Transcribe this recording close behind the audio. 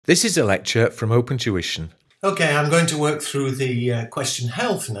This is a lecture from OpenTuition. Okay, I'm going to work through the question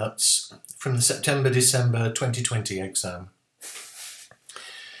Health Nuts from the September-December 2020 exam.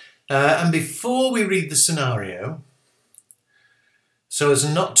 And before we read the scenario, so as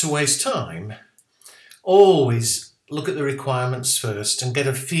not to waste time, always look at the requirements first and get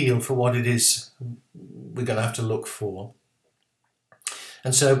a feel for what it is we're going to have to look for.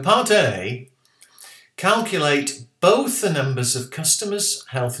 And so part A, calculate both the numbers of customers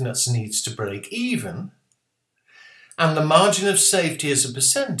Health Nuts needs to break even and the margin of safety as a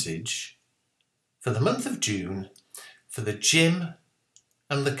percentage for the month of June for the gym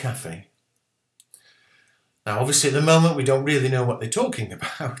and the cafe. Now obviously at the moment we don't really know what they're talking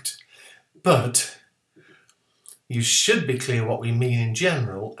about, but you should be clear what we mean in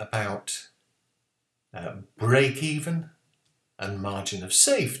general about break even and margin of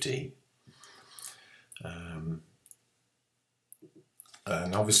safety.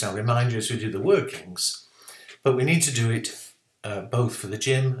 And obviously I'll remind you as we do the workings, but we need to do it both for the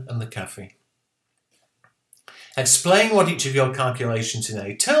gym and the cafe. Explain what each of your calculations in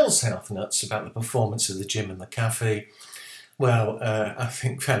A tells Health Nuts about the performance of the gym and the cafe. Well, I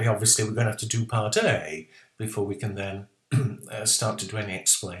think fairly obviously we're going to have to do part A before we can then start to do any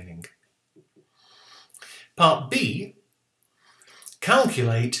explaining. Part B,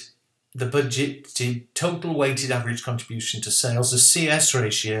 calculate the budgeted total weighted average contribution to sales, the CS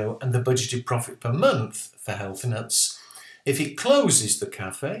ratio, and the budgeted profit per month for Health Nuts if it closes the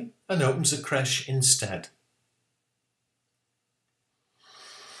cafe and opens a creche instead.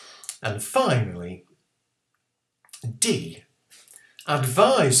 And finally, D,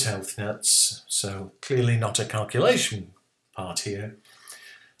 advise Health Nuts, so clearly not a calculation part here,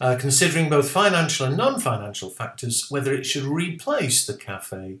 considering both financial and non-financial factors, whether it should replace the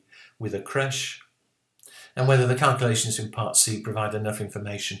cafe with a creche, and whether the calculations in Part C provide enough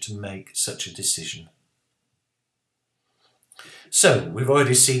information to make such a decision. So, we've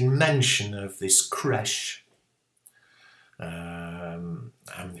already seen mention of this creche, and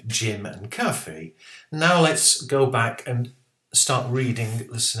gym and cafe. Now let's go back and start reading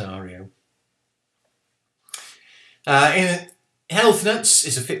the scenario. In Health Nuts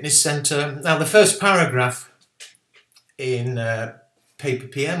is a fitness centre. Now the first paragraph in paper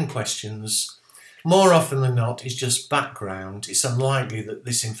PM questions, more often than not, is just background. It's unlikely that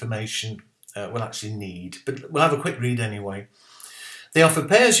this information we'll actually need, but we'll have a quick read anyway. They offer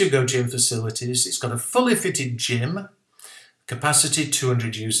pay-as-you-go gym facilities. It's got a fully fitted gym, capacity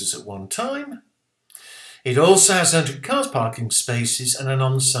 200 users at one time. It also has 100 car parking spaces and an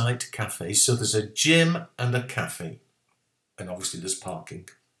on-site cafe. So there's a gym and a cafe, and obviously there's parking.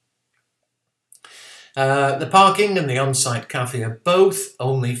 The parking and the on-site cafe are both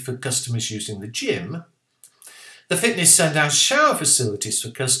only for customers using the gym. The fitness centre has shower facilities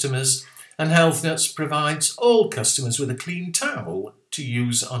for customers, and Health Nuts provides all customers with a clean towel to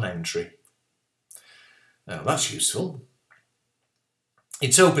use on entry. Now that's useful.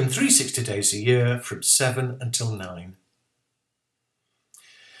 It's open 360 days a year from 7 until 9.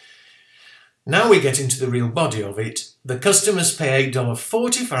 Now we get into the real body of it. The customers pay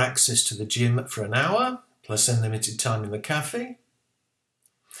 $8.40 for access to the gym for an hour, plus unlimited time in the cafe.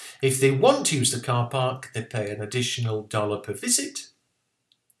 If they want to use the car park, they pay an additional $1 per visit.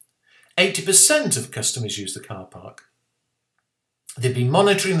 80% of customers use the car park. They've been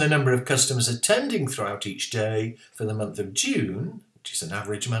monitoring the number of customers attending throughout each day for the month of June, which is an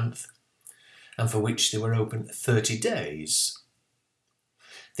average month, and for which they were open 30 days.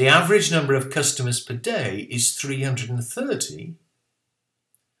 The average number of customers per day is 330,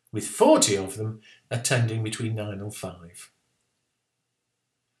 with 40 of them attending between 9 and 5.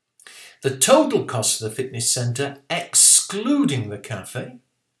 The total costs of the fitness centre, excluding the cafe,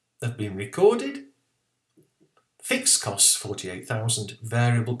 have been recorded. Fixed costs $48,000,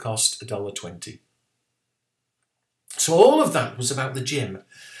 variable cost $1.20. So all of that was about the gym.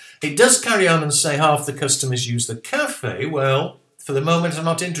 It does carry on and say half the customers use the cafe. Well, for the moment I'm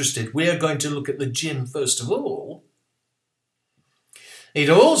not interested. We are going to look at the gym first of all. It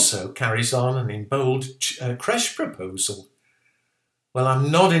also carries on and in bold creche proposal. Well,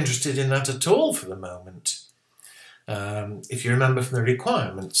 I'm not interested in that at all for the moment. If you remember from the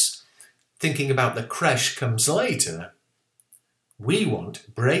requirements, thinking about the creche comes later. We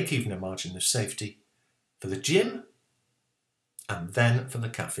want break-even and margin of safety for the gym and then for the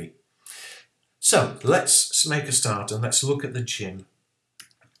cafe. So let's make a start and let's look at the gym.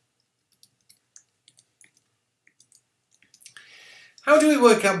 How do we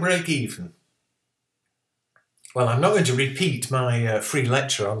work out break even? Well, I'm not going to repeat my free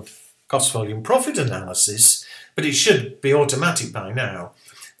lecture on cost volume profit analysis, but it should be automatic by now.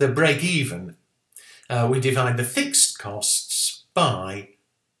 the break even, we divide the fixed costs by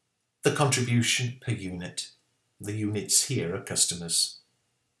the contribution per unit. The units here are customers.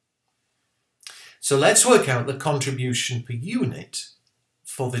 So let's work out the contribution per unit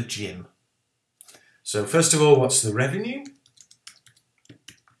for the gym. So first of all, what's the revenue?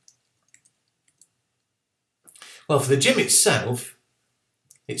 Well, for the gym itself,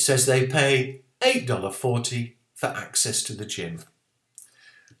 it says they pay $8.40 for access to the gym.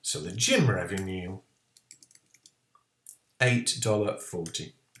 So the gym revenue,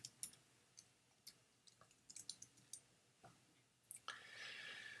 $8.40.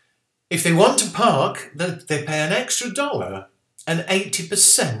 If they want to park, they pay an extra $1 and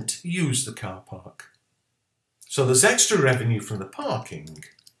 80% use the car park. So there's extra revenue from the parking.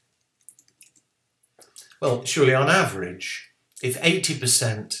 Well, surely on average, if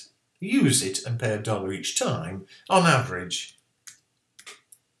 80% use it and pay $1 each time, on average,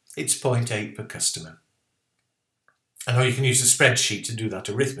 it's 0.8 per customer. I know you can use a spreadsheet to do that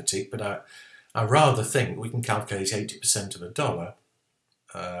arithmetic, but I rather think we can calculate 80% of $1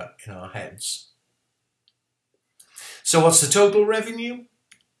 in our heads. So what's the total revenue?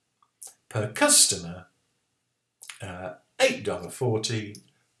 Per customer, $8.40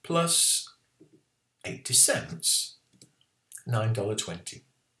 plus 80 cents, $9.20.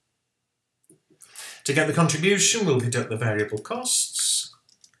 To get the contribution, we'll deduct the variable costs.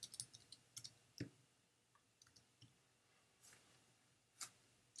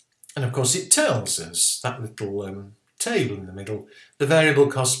 And of course it tells us, that little table in the middle, the variable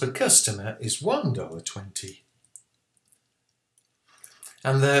cost per customer is $1.20.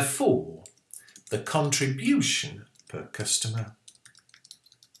 And therefore, the contribution per customer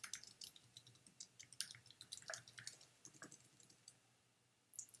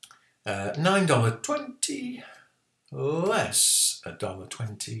 $9.20 less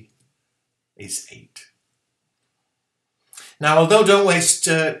 $1.20 is 8. Now, although don't waste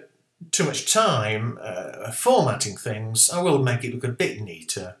too much time formatting things, I will make it look a bit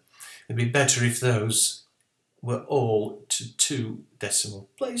neater. It'd be better if those were all to 2 decimal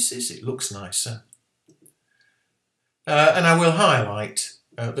places. It looks nicer. And I will highlight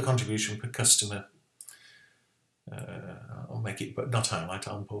the contribution per customer. I'll make it, but not highlight,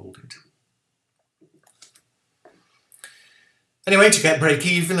 I'll bold it. Anyway, to get break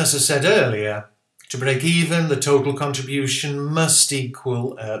even, as I said earlier, to break even, the total contribution must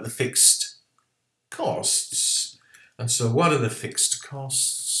equal the fixed costs. And so what are the fixed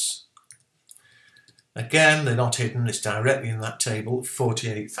costs? Again, they're not hidden, it's directly in that table,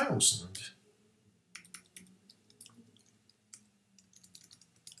 48,000.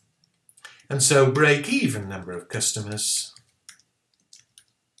 And so break-even number of customers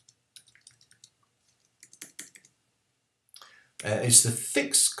is the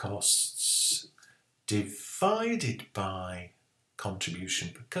fixed costs divided by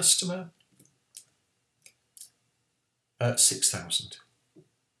contribution per customer at 6,000.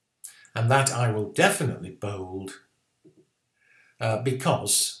 And that I will definitely bold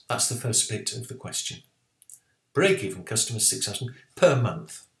because that's the first bit of the question. Break-even customers 6,000 per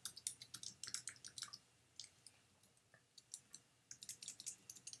month.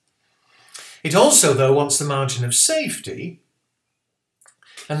 It also, though, wants the margin of safety,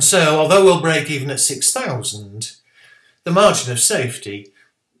 and so, although we'll break even at 6,000, the margin of safety,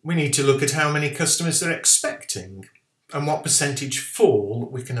 we need to look at how many customers they're expecting and what percentage fall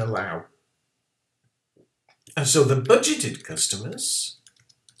we can allow. And so the budgeted customers,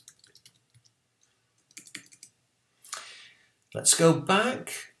 let's go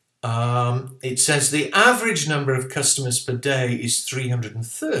back. It says the average number of customers per day is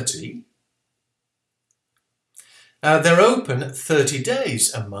 330. They're open 30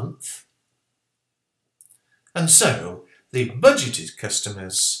 days a month. And so the budgeted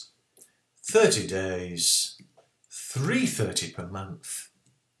customers, 30 days, 330 per month,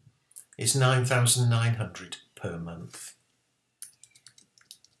 is 9,900 per month.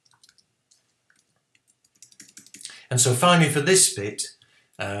 And so finally for this bit,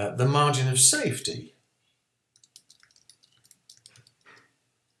 the margin of safety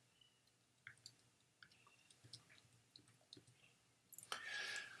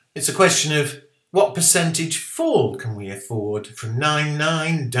it's a question of what percentage fall can we afford from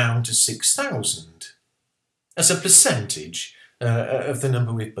 9,900 down to 6,000 as a percentage of the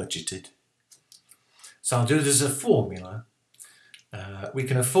number we've budgeted. So I'll do it as a formula. We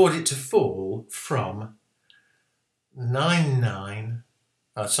can afford it to fall from 9,900,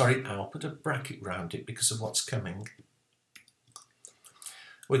 sorry, I'll put a bracket round it because of what's coming.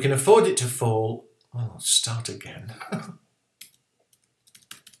 We can afford it to fall, oh, start again.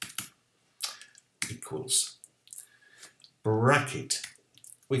 equals bracket.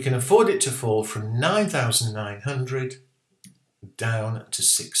 We can afford it to fall from 9,900 down to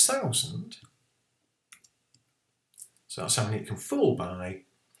 6,000. So that's how many it can fall by.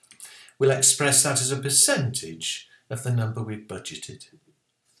 We'll express that as a percentage of the number we've budgeted.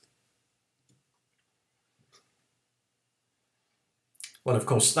 Well, of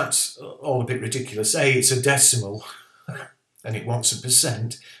course, that's all a bit ridiculous. A, it's a decimal and it wants a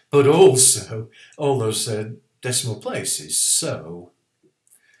percent, but also all those decimal places. So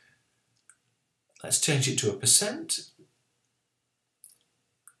let's change it to a percent,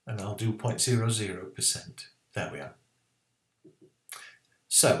 and I'll do 0.00%. There we are.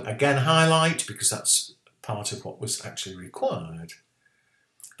 So again, highlight, because that's part of what was actually required.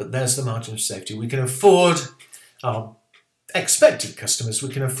 But there's the margin of safety. We can afford, our expected customers, we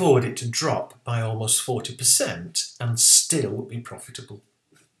can afford it to drop by almost 40% and still be profitable.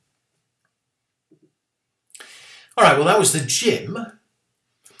 All right, well, that was the gym,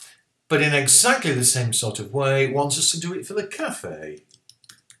 but in exactly the same sort of way, it wants us to do it for the cafe.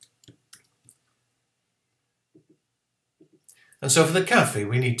 And so for the cafe,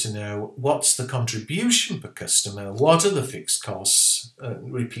 we need to know what's the contribution per customer, what are the fixed costs,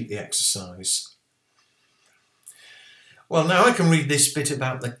 repeat the exercise. Well, now I can read this bit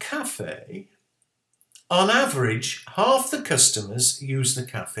about the cafe. On average, half the customers use the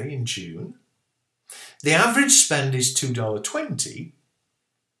cafe in June. The average spend is $2.20,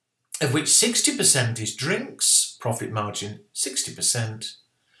 of which 60% is drinks, profit margin 60%.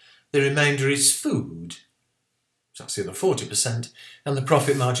 The remainder is food. So that's the other 40%, and the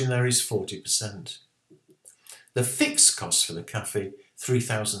profit margin there is 40%. The fixed cost for the cafe,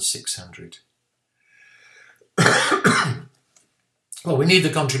 $3,600. Well, we need the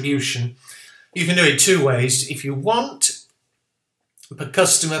contribution. You can do it two ways. If you want, per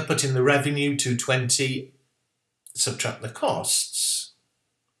customer, put in the revenue, $220, subtract the costs.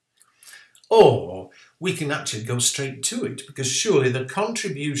 Or we can actually go straight to it, because surely the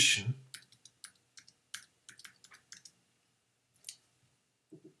contribution,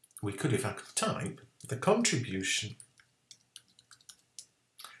 we could, if I could type, the contribution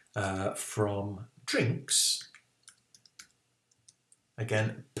from drinks,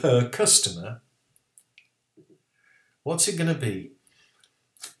 again, per customer, what's it going to be?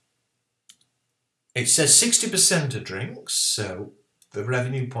 It says 60% of drinks, so the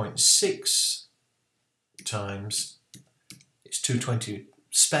revenue 0.6 times it's 220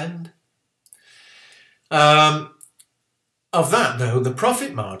 spend. Of that, though, the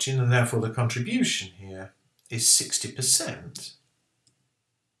profit margin, and therefore the contribution here, is 60%.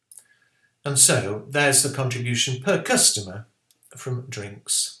 And so there's the contribution per customer from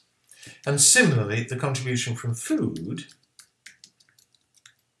drinks. And similarly, the contribution from food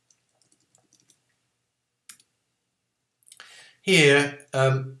here,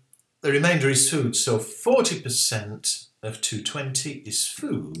 the remainder is food. So 40% of 220 is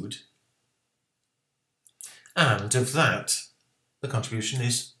food. And of that, the contribution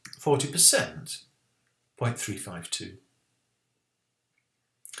is 40%, 0.352.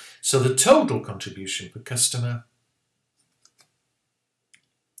 So the total contribution per customer,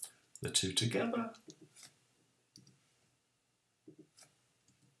 the two together,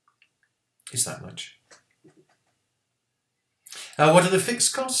 is that much. What are the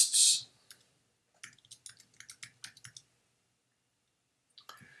fixed costs?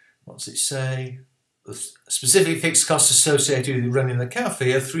 What's it say? The specific fixed costs associated with running the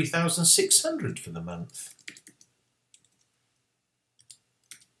cafe are $3,600 for the month.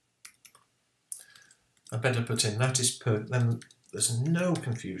 I better put in that is per, then there's no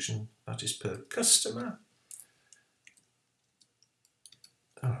confusion, that is per customer.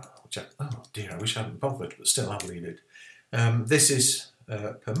 Oh dear, I wish I hadn't bothered, but still I'll leave it. This is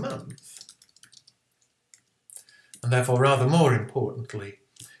per month. And therefore, rather more importantly,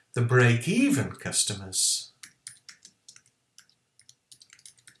 the break-even customers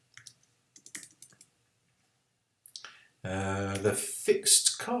the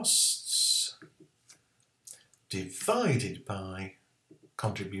fixed costs divided by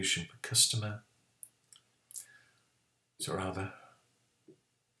contribution per customer. It's a rather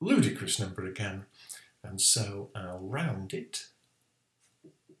ludicrous number again, and so I'll round it.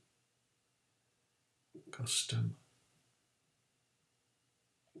 Custom.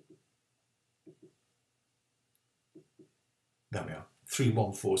 There we are,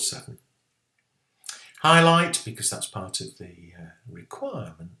 3147. Highlight, because that's part of the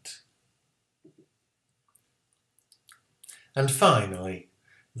requirement. And finally,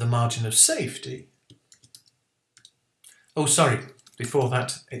 the margin of safety. Oh, sorry, before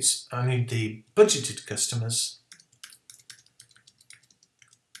that, I need the budgeted customers.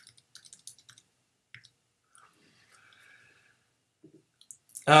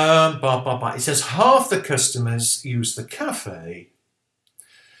 It says half the customers use the cafe.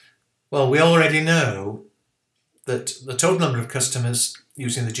 Well, we already know that the total number of customers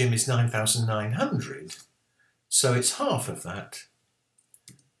using the gym is 9,900. So it's half of that.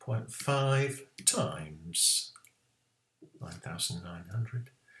 0.5 times 9,900.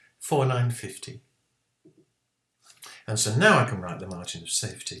 4,950. And so now I can write the margin of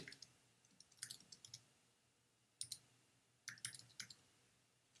safety.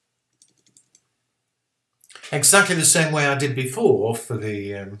 Exactly the same way I did before for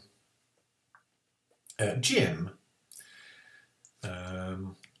the gym.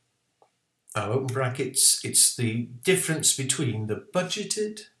 I'll open brackets. It's the difference between the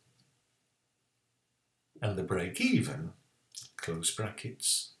budgeted and the break-even, close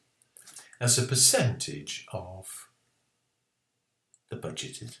brackets, as a percentage of the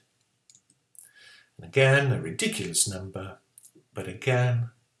budgeted. And again, a ridiculous number, but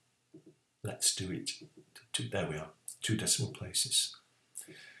again, let's do it. There we are, 2 decimal places.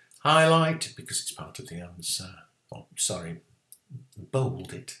 Highlight, because it's part of the answer. Oh, sorry,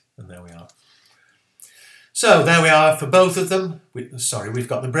 bold it, and there we are. So there we are for both of them. We've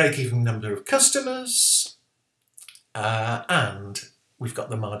got the break-even number of customers, and we've got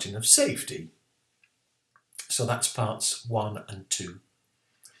the margin of safety. So that's parts 1 and 2.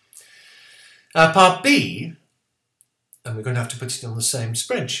 Part B, and we're going to have to put it on the same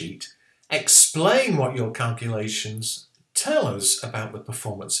spreadsheet. Explain what your calculations tell us about the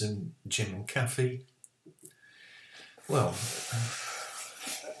performance in gym and cafe. Well,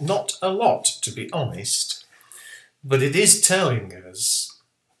 not a lot, to be honest, but it is telling us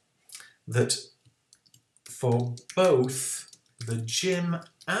that for both the gym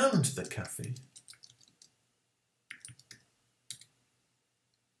and the cafe,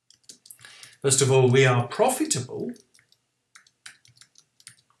 first of all, we are profitable.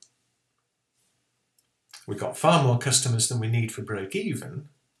 We've got far more customers than we need for break-even,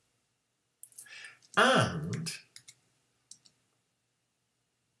 and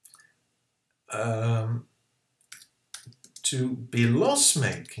to be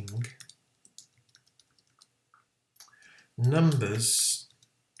loss-making, numbers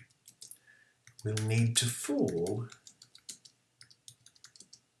will need to fall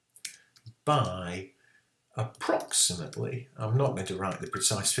by approximately, I'm not going to write the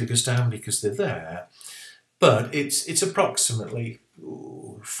precise figures down because they're there, but it's approximately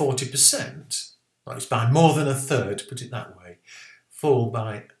 40%. Well, it's by more than a third, put it that way. Fall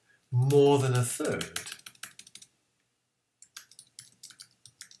by more than a third.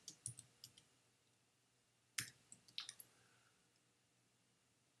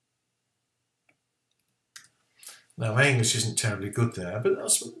 Now, my English isn't terribly good there, but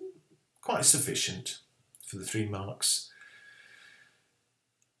that's quite sufficient for the 3 marks.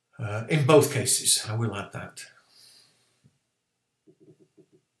 In both cases, I will add that.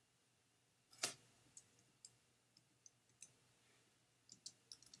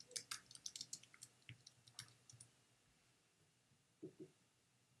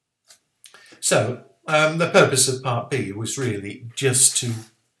 So, the purpose of Part B was really just to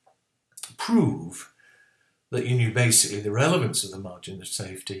prove that you knew basically the relevance of the margin of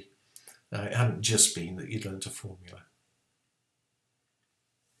safety. It hadn't just been that you'd learnt a formula.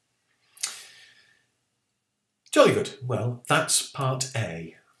 Jolly good. Well, that's Part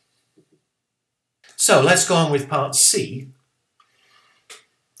A. So let's go on with Part C.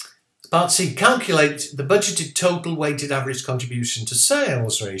 Part C, calculate the budgeted total weighted average contribution to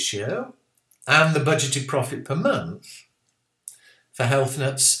sales ratio and the budgeted profit per month for Health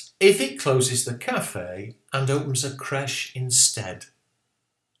Nuts if it closes the cafe and opens a creche instead.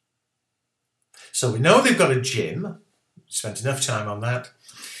 So we know they've got a gym, spent enough time on that.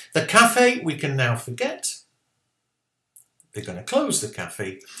 The cafe we can now forget. They're going to close the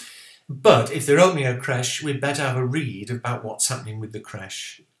cafe. But if they're opening a creche, we'd better have a read about what's happening with the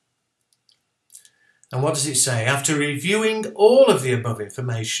creche. And what does it say? After reviewing all of the above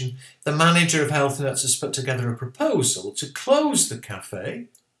information, the manager of Health Nuts has put together a proposal to close the cafe,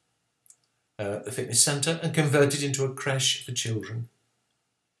 the fitness centre, and convert it into a creche for children.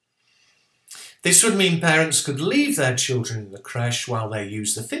 This would mean parents could leave their children in the creche while they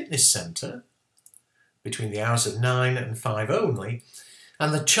use the fitness centre, between the hours of 9 and 5 only,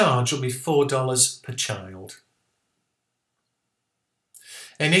 and the charge will be $4 per child.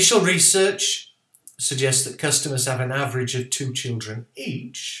 Initial research suggests that customers have an average of 2 children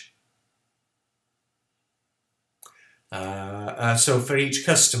each. So for each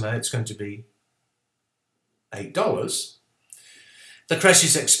customer, it's going to be $8. The creche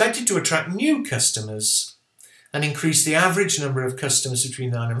is expected to attract new customers and increase the average number of customers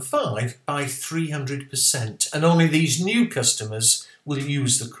between 9 and 5 by 300%. And only these new customers will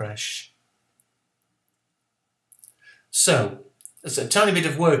use the creche. So, there's a tiny bit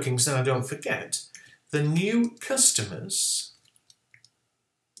of workings that I don't forget. The new customers,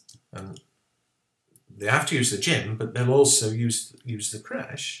 and they have to use the gym, but they'll also use the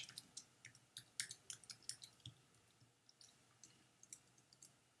creche.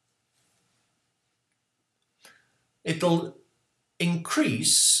 It'll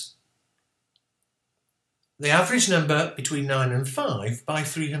increase the average number between 9 and 5 by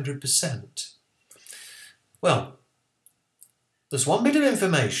 300%. Well, there's one bit of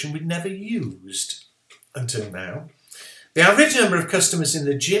information we'd never used until now. The average number of customers in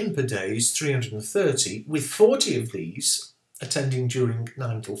the gym per day is 330, with 40 of these attending during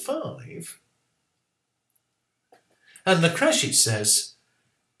 9 till 5. And the creche, it says,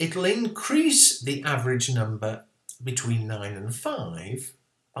 it'll increase the average number between 9 and 5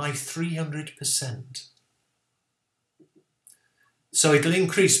 by 300%. So it'll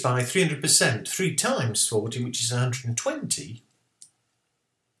increase by 300%, 3 times 40, which is 120.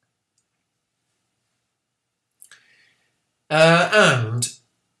 And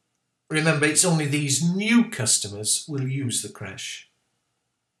remember, it's only these new customers will use the creche.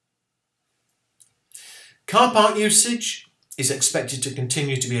 Car park usage is expected to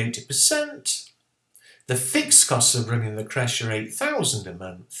continue to be 80%. The fixed costs of running the creche are $8,000 a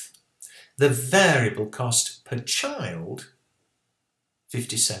month. The variable cost per child,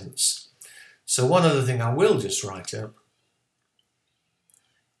 50 cents. So one other thing I will just write up,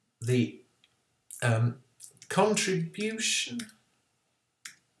 the contribution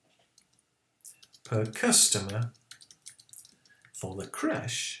per customer for the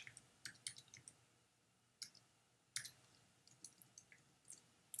creche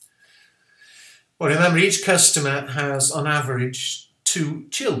well, remember, each customer has on average 2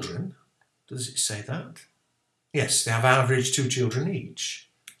 children. Does it say that? Yes, they have average 2 children each.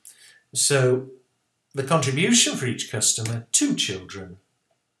 So the contribution for each customer, 2 children,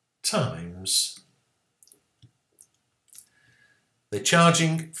 times they're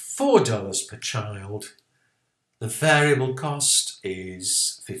charging $4 per child. The variable cost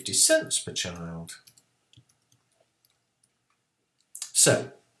is 50 cents per child.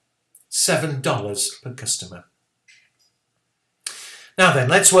 So, $7 per customer. Now then,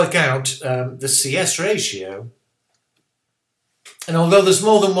 let's work out the CS ratio. And although there's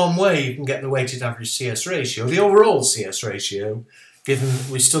more than one way you can get the weighted average CS ratio, the overall CS ratio, given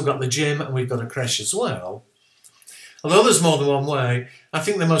we've still got the gym and we've got a creche as well, although there's more than one way, I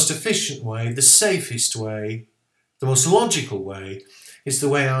think the most efficient way, the safest way, the most logical way, is the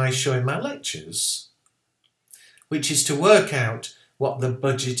way I show in my lectures, which is to work out what the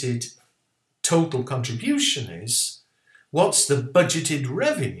budgeted total contribution is, what's the budgeted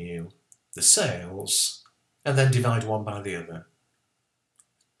revenue, the sales, and then divide one by the other.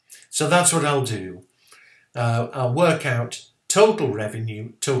 So that's what I'll do. I'll work out total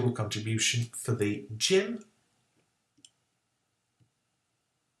revenue, total contribution for the gym,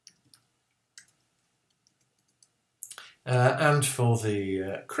 and for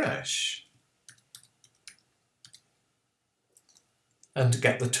the creche, and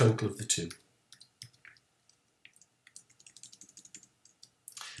get the total of the two.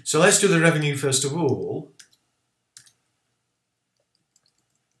 So let's do the revenue first of all.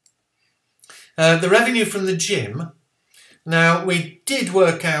 The revenue from the gym. Now, we did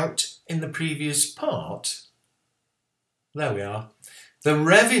work out in the previous part, there we are, the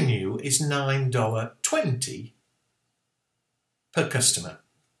revenue is $9.20 per customer.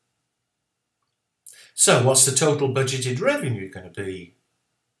 So what's the total budgeted revenue going to be?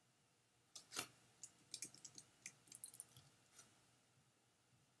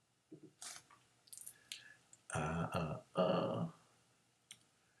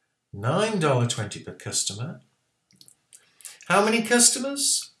 $9.20 per customer. How many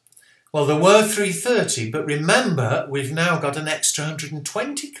customers? Well, there were 330, but remember, we've now got an extra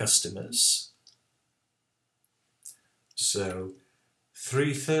 120 customers. So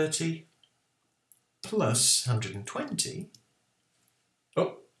 330 plus 120.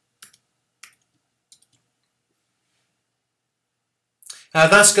 Oh.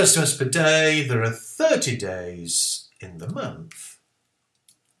 That's customers per day. There are 30 days in the month.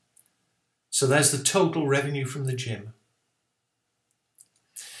 So there's the total revenue from the gym.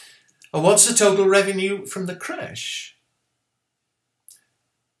 And what's the total revenue from the creche?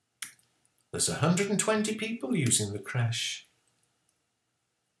 There's 120 people using the creche.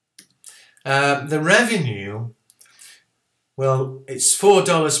 The revenue, well, it's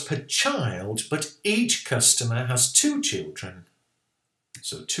 $4 per child, but each customer has 2 children.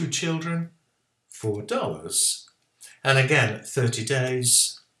 So 2 children, $4. And again, 30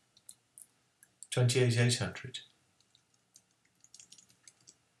 days, 28,800.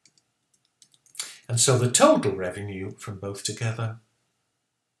 And so the total revenue from both together,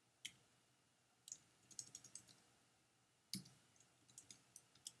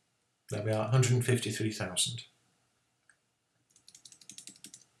 there we are, 153,000.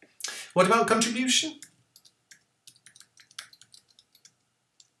 What about contribution?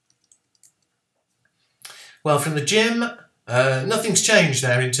 Well, from the gym, nothing's changed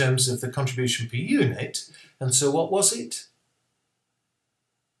there in terms of the contribution per unit. And so what was it?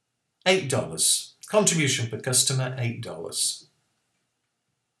 $8. Contribution per customer, $8.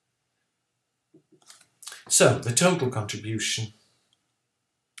 So the total contribution,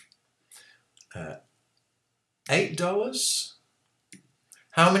 $8.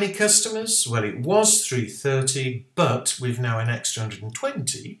 How many customers? Well, it was 330, but we've now an extra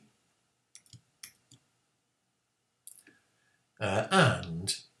 120.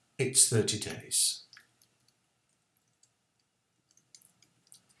 And it's 30 days.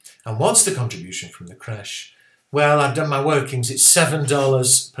 And what's the contribution from the creche? Well, I've done my workings. It's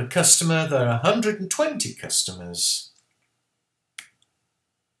 $7 per customer. There are 120 customers.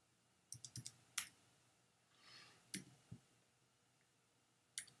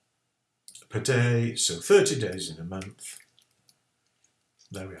 Per day, so 30 days in a month.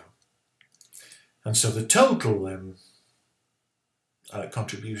 There we are. And so the total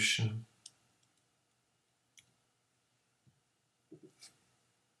contribution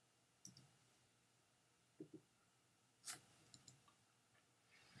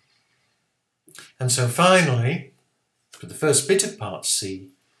and so finally, for the first bit of part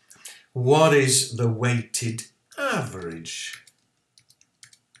C, what is the weighted average?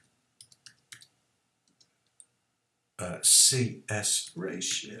 CS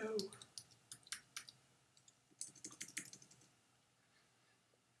ratio.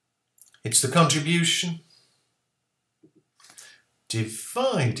 It's the contribution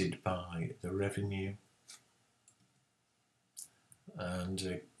divided by the revenue,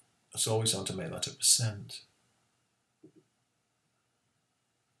 and it's always hard to make that a percent.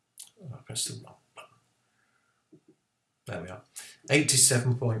 Oh, I pressed the wrong button. There we are,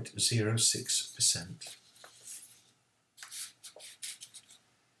 87.06%.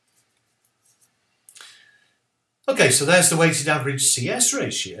 Okay, so there's the weighted average CS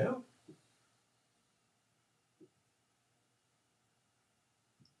ratio.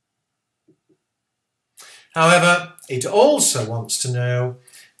 However, it also wants to know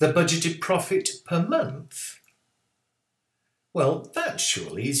the budgeted profit per month. Well, that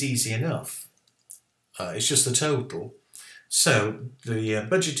surely is easy enough. It's just the total. So the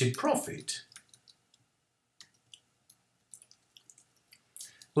budgeted profit,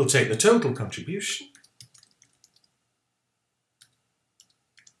 we'll take the total contribution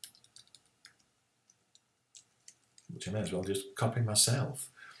which I may as well just copy myself,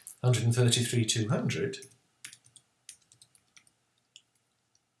 133,200.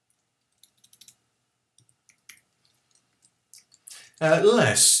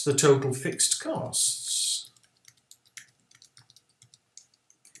 Less the total fixed costs.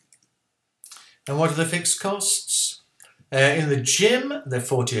 And what are the fixed costs? In the gym, they're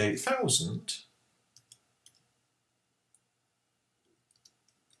 48,000.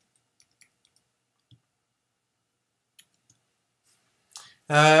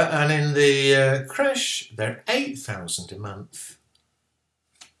 And in the creche, they're 8,000 a month.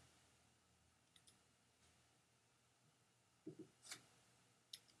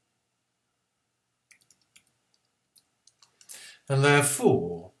 And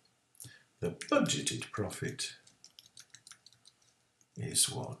therefore, the budgeted profit is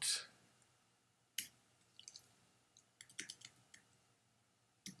what?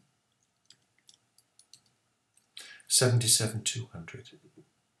 $77,200.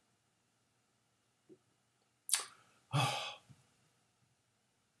 Oh,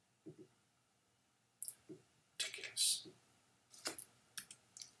 ridiculous.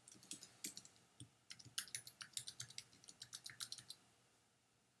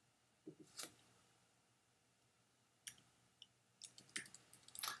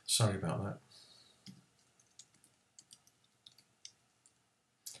 Sorry about that.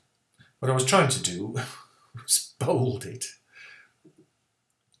 What I was trying to do was bold it.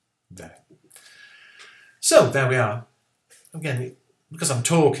 There. So there we are. Again, because I'm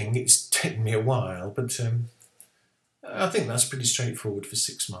talking, it's taken me a while, but I think that's pretty straightforward for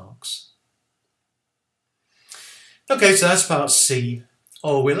 6 marks. Okay, so that's part C.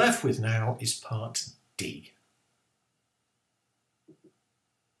 All we're left with now is part D.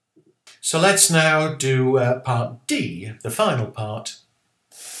 So let's now do part D, the final part.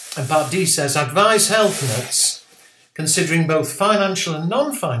 And part D says, advise health nuts, considering both financial and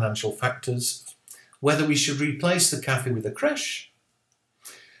non-financial factors, whether we should replace the cafe with a creche,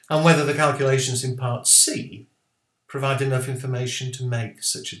 and whether the calculations in part C provide enough information to make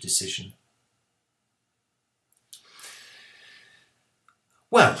such a decision.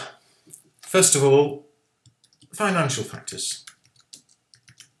 Well, first of all, financial factors.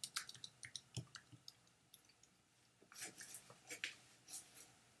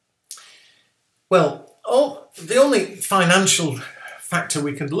 Well, the only financial factor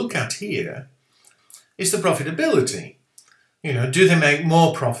we can look at here is the profitability. You know, do they make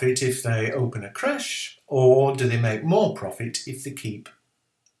more profit if they open a creche, or do they make more profit if they keep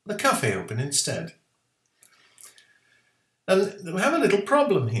the cafe open instead? And we have a little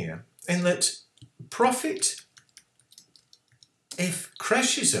problem here in that profit, if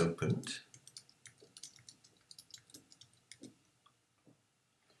creche is opened,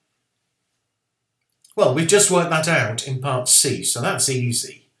 well, we've just worked that out in part C, so that's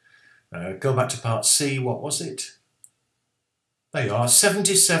easy. Go back to part C, what was it? There you are,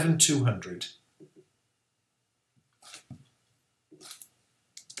 77,200.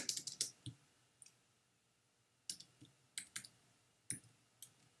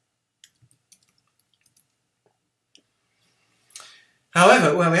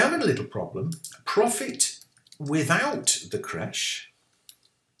 However, where we have a little problem, profit without the creche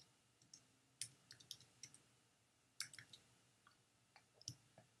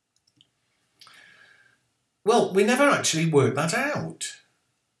well, we never actually worked that out.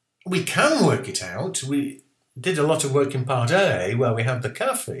 We can work it out. We did a lot of work in part A where we had the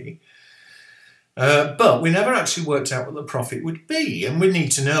cafe, but we never actually worked out what the profit would be, and we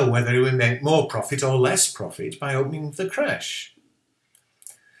need to know whether we make more profit or less profit by opening the creche.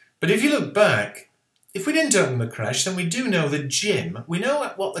 But if you look back, if we didn't open the creche, then we do know the gym. We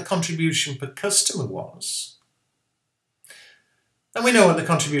know what the contribution per customer was. And we know what the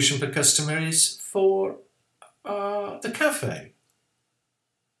contribution per customer is for the cafe.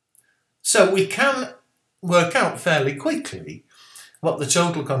 So we can work out fairly quickly what the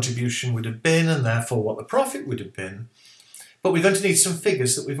total contribution would have been and therefore what the profit would have been. But we're going to need some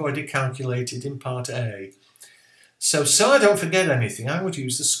figures that we've already calculated in part A. So I don't forget anything, I would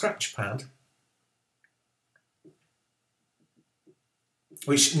use the scratch pad,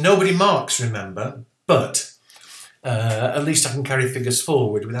 which nobody marks, remember, but at least I can carry figures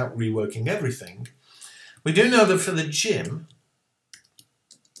forward without reworking everything. We do know that for the gym,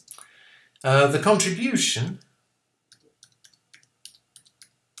 the contribution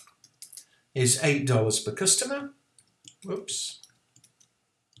is $8 per customer. Whoops.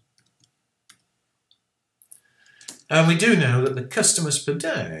 And we do know that the customers per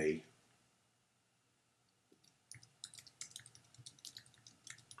day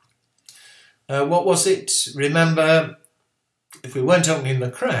what was it? Remember, if we weren't opening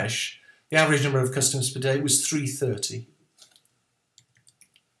the creche, the average number of customers per day was 330.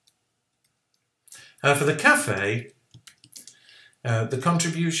 For the cafe, the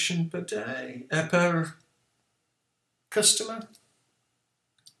contribution per day, per customer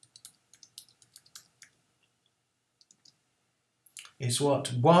is what?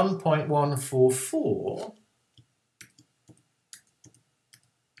 1.144.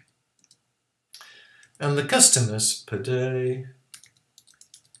 And the customers per day,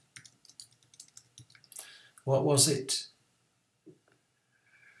 what was it?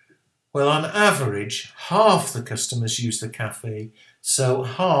 Well, on average, half the customers use the cafe, so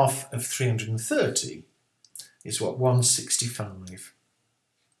half of 330 is what, 165.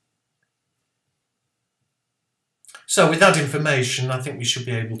 So with that information, I think we should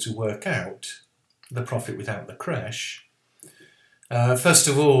be able to work out the profit without the creche. First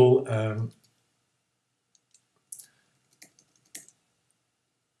of all, a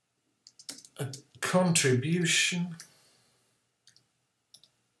contribution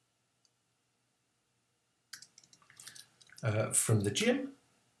from the gym.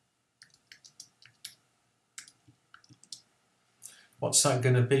 What's that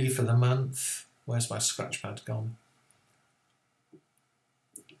going to be for the month? Where's my scratch pad gone?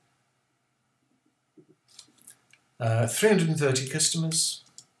 Uh, 330 customers,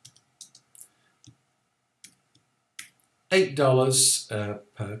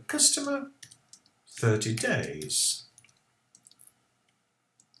 $8 per customer, 30 days.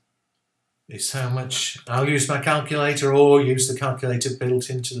 is how much. I'll use my calculator or use the calculator built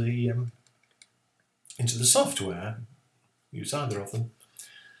into the software. Use either of them.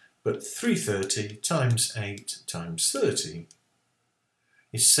 But 330 times 8 times 30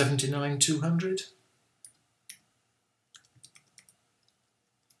 is 79,200.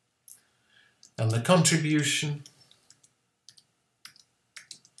 And the contribution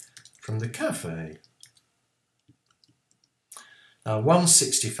from the cafe,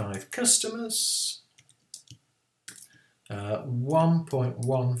 165 customers,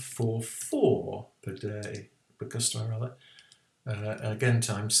 1.144 per day, per customer rather, again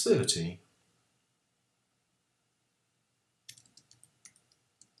times 30.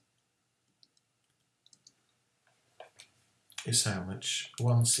 Is how much?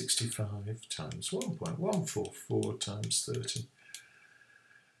 165 times 1.144 times 30.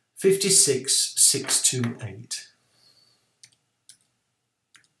 56,628.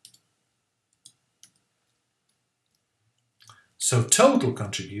 So total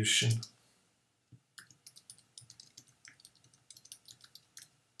contribution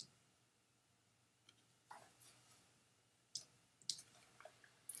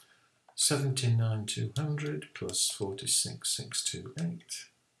 $79,200 plus 46,628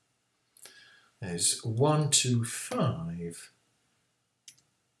 is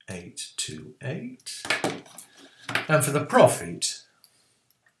 125,828. And for the profit,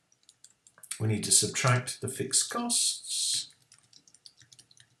 we need to subtract the fixed costs.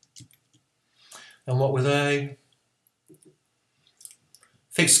 And what were they?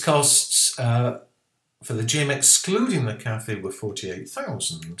 Fixed costs for the gym, excluding the cafe, were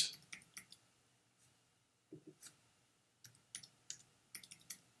 48,000.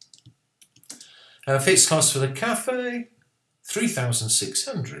 Fixed costs for the cafe,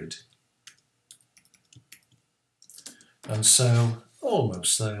 3,600. And so,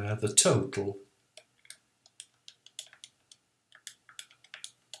 almost there, the total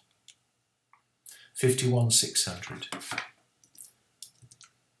 $51,600.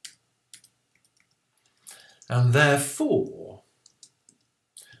 And therefore,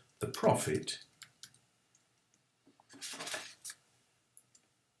 the profit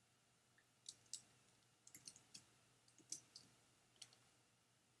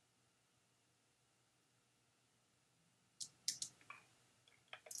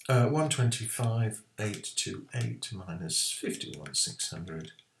 $125,828 minus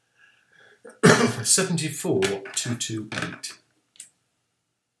 51,600, 74,228.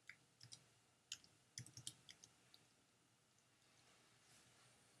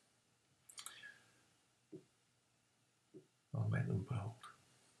 I'll make them bold.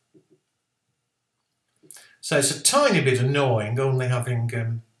 So it's a tiny bit annoying only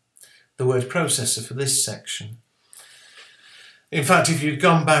having the word processor for this section. In fact, if you'd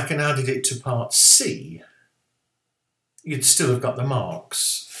gone back and added it to part C, you'd still have got the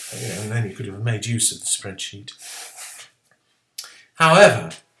marks, and then you could have made use of the spreadsheet.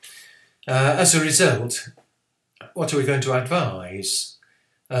 However, as a result, what are we going to advise?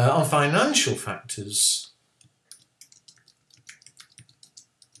 On financial factors,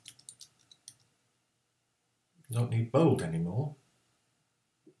 don't need bold anymore.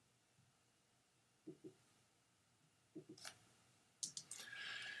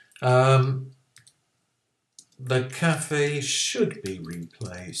 The cafe should be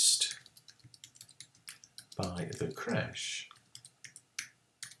replaced by the creche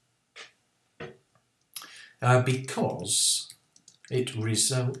because it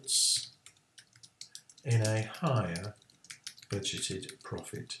results in a higher budgeted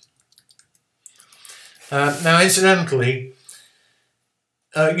profit. Now, incidentally,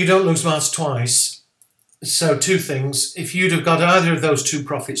 you don't lose marks twice. So two things. If you'd have got either of those two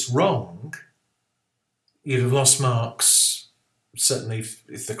profits wrong, you'd have lost marks. Certainly,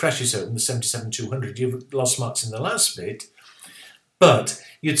 if the creche is open, the 77,200, you've lost marks in the last bit. But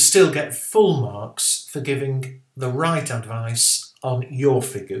you'd still get full marks for giving the right advice on your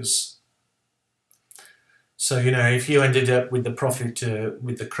figures. So, you know, if you ended up with the profit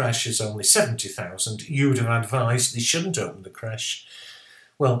with the creche as only 70,000, you'd have advised they shouldn't open the creche.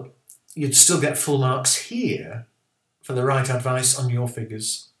 Well, you'd still get full marks here for the right advice on your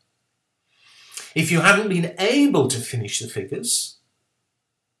figures. If you hadn't been able to finish the figures,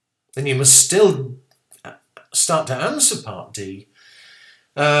 then you must still start to answer part D.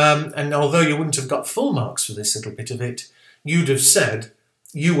 And although you wouldn't have got full marks for this little bit of it, you'd have said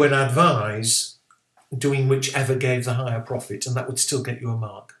you would advise doing whichever gave the higher profit, and that would still get you a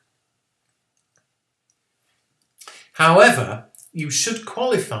mark. However, you should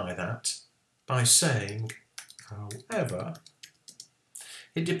qualify that by saying, however,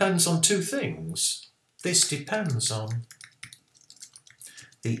 It depends on two things. This depends on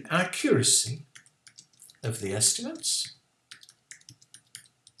the accuracy of the estimates.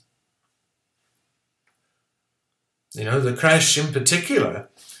 You know, the creche in particular,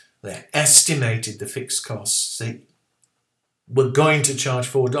 they estimated the fixed costs. They were going to charge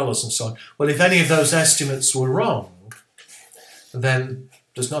 $4 and so on. Well, if any of those estimates were wrong, then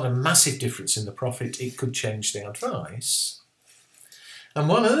there's not a massive difference in the profit. It could change the advice. And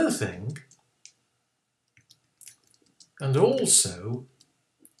one other thing, and also,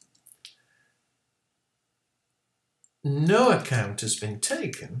 no account has been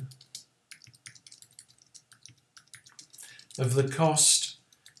taken of the cost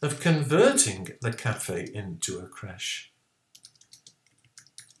of converting the cafe into a creche.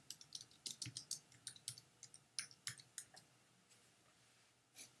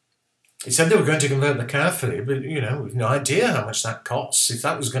 He said they were going to convert the cafe, but you know, we've no idea how much that costs. If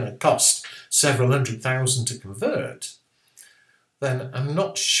that was going to cost several $100,000 to convert, then I'm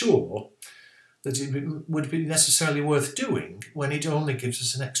not sure that it would be necessarily worth doing when it only gives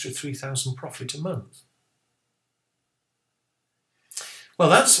us an extra $3,000 profit a month. Well,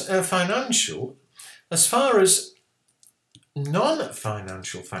 that's financial. As far as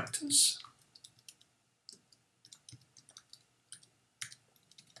non-financial factors,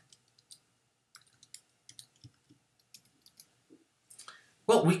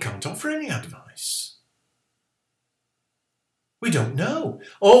 well, we can't offer any advice. We don't know.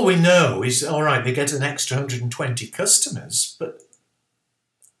 All we know is, all right, they get an extra 120 customers, but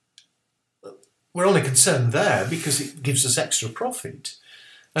we're only concerned there because it gives us extra profit.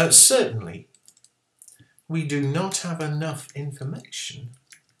 Certainly, we do not have enough information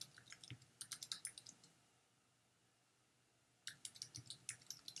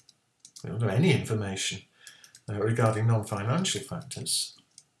we don't have any information regarding non-financial factors.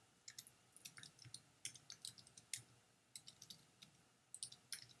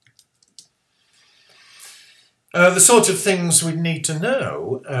 The sort of things we need to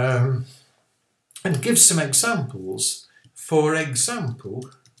know, and give some examples. For example,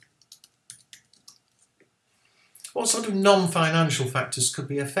 what sort of non-financial factors could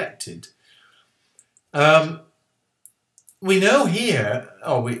be affected? We know here,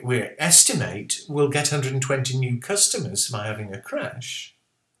 or we estimate, we'll get 120 new customers by having a creche,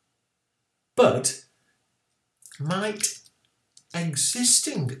 but might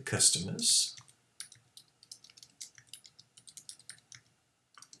existing customers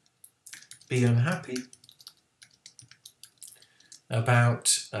be unhappy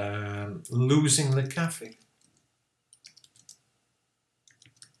about losing the cafe?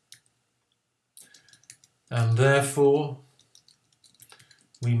 And therefore,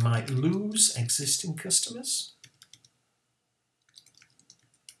 we might lose existing customers.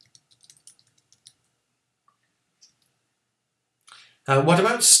 What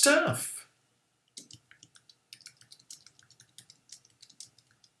about staff?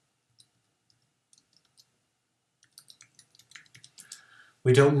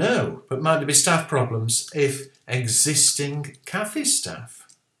 We don't know, but might there be staff problems if existing cafe staff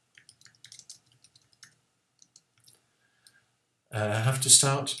have to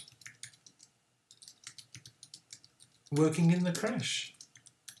start working in the creche?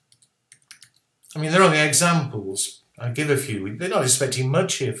 I mean, they're only examples. I'll give a few. They're not expecting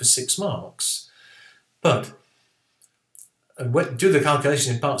much here for 6 marks. But do the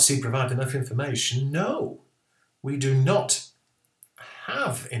calculation in Part C provide enough information? No, we do not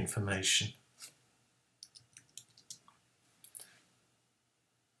have information.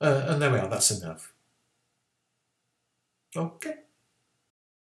 And there we are, that's enough. Okay.